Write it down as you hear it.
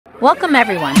Welcome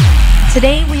everyone.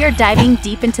 Today we are diving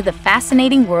deep into the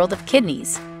fascinating world of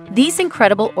kidneys. These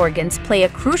incredible organs play a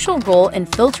crucial role in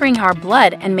filtering our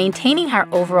blood and maintaining our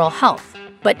overall health.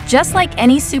 But just like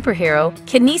any superhero,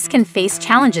 kidneys can face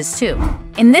challenges too.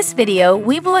 In this video,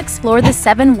 we will explore the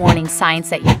 7 warning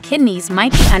signs that your kidneys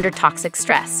might be under toxic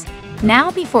stress. Now,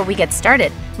 before we get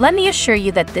started, let me assure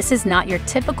you that this is not your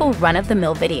typical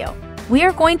run-of-the-mill video. We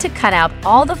are going to cut out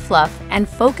all the fluff and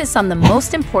focus on the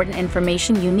most important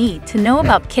information you need to know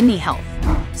about kidney health.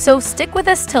 So stick with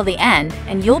us till the end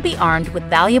and you'll be armed with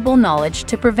valuable knowledge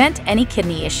to prevent any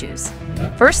kidney issues.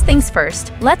 First things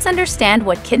first, let's understand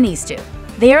what kidneys do.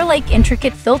 They are like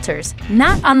intricate filters,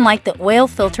 not unlike the oil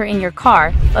filter in your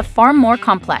car, but far more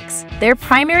complex. Their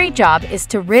primary job is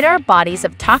to rid our bodies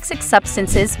of toxic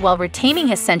substances while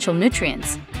retaining essential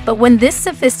nutrients. But when this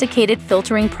sophisticated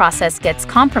filtering process gets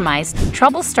compromised,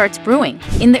 trouble starts brewing.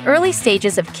 In the early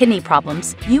stages of kidney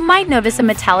problems, you might notice a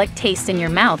metallic taste in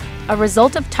your mouth, a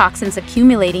result of toxins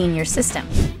accumulating in your system.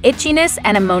 Itchiness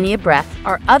and ammonia breath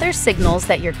are other signals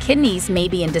that your kidneys may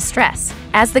be in distress.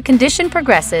 As the condition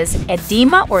progresses,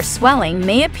 edema or swelling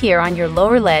may appear on your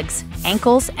lower legs,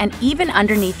 ankles, and even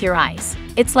underneath your eyes.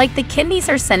 It's like the kidneys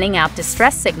are sending out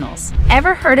distress signals.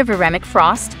 Ever heard of uremic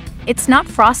frost? It's not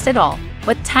frost at all,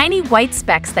 but tiny white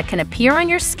specks that can appear on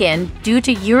your skin due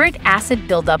to uric acid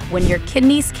buildup when your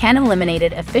kidneys can't eliminate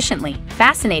it efficiently.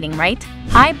 Fascinating, right?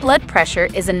 High blood pressure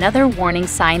is another warning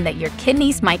sign that your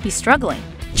kidneys might be struggling.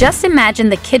 Just imagine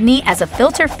the kidney as a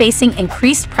filter facing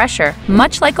increased pressure,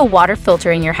 much like a water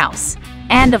filter in your house.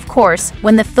 And of course,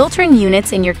 when the filtering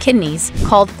units in your kidneys,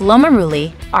 called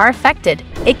glomeruli, are affected,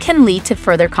 it can lead to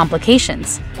further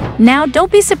complications. Now,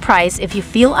 don't be surprised if you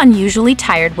feel unusually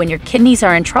tired when your kidneys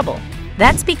are in trouble.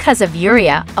 That's because of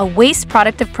urea, a waste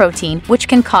product of protein, which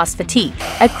can cause fatigue.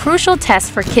 A crucial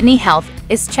test for kidney health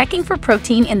is checking for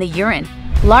protein in the urine.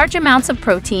 Large amounts of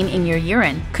protein in your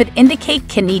urine could indicate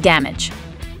kidney damage.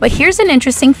 But here's an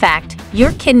interesting fact: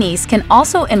 your kidneys can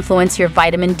also influence your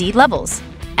vitamin D levels.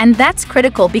 And that's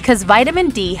critical because vitamin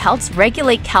D helps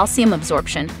regulate calcium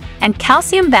absorption, and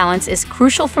calcium balance is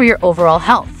crucial for your overall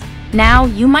health. Now,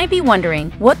 you might be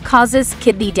wondering, what causes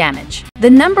kidney damage? The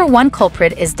number one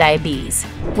culprit is diabetes.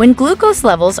 When glucose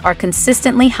levels are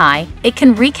consistently high, it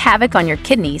can wreak havoc on your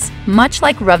kidneys, much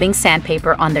like rubbing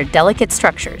sandpaper on their delicate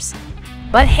structures.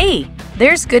 But hey,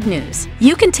 there's good news.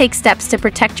 You can take steps to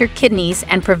protect your kidneys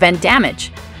and prevent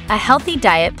damage. A healthy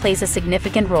diet plays a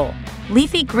significant role.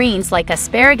 Leafy greens like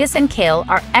asparagus and kale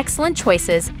are excellent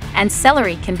choices, and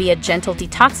celery can be a gentle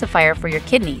detoxifier for your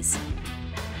kidneys.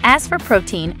 As for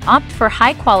protein, opt for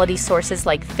high-quality sources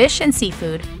like fish and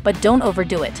seafood, but don't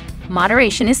overdo it.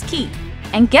 Moderation is key.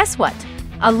 And guess what?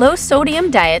 A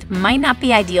low-sodium diet might not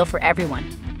be ideal for everyone.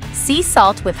 Sea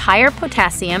salt with higher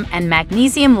potassium and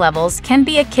magnesium levels can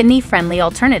be a kidney-friendly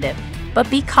alternative, but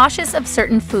be cautious of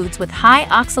certain foods with high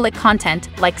oxalate content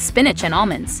like spinach and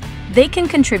almonds. They can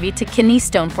contribute to kidney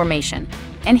stone formation.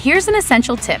 And here's an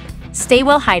essential tip: stay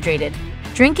well hydrated.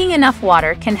 Drinking enough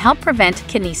water can help prevent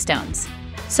kidney stones.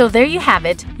 So there you have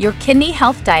it, your kidney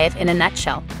health diet in a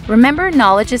nutshell. Remember,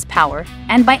 knowledge is power,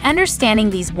 and by understanding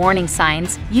these warning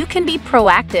signs, you can be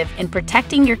proactive in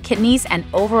protecting your kidneys and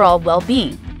overall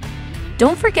well-being.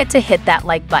 Don't forget to hit that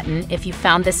like button if you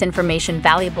found this information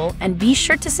valuable, and be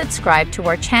sure to subscribe to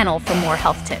our channel for more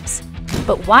health tips.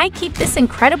 But why keep this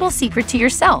incredible secret to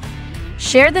yourself?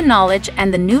 Share the knowledge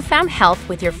and the newfound health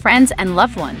with your friends and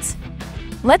loved ones.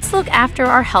 Let's look after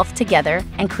our health together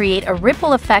and create a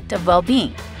ripple effect of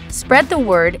well-being. Spread the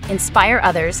word, inspire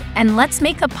others, and let's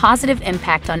make a positive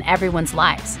impact on everyone's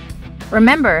lives.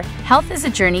 Remember, health is a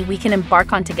journey we can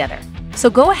embark on together. So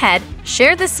go ahead,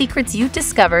 share the secrets you've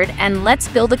discovered, and let's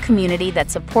build a community that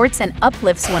supports and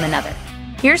uplifts one another.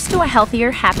 Here's to a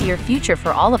healthier, happier future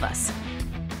for all of us.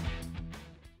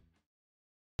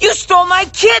 You stole my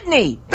kidney!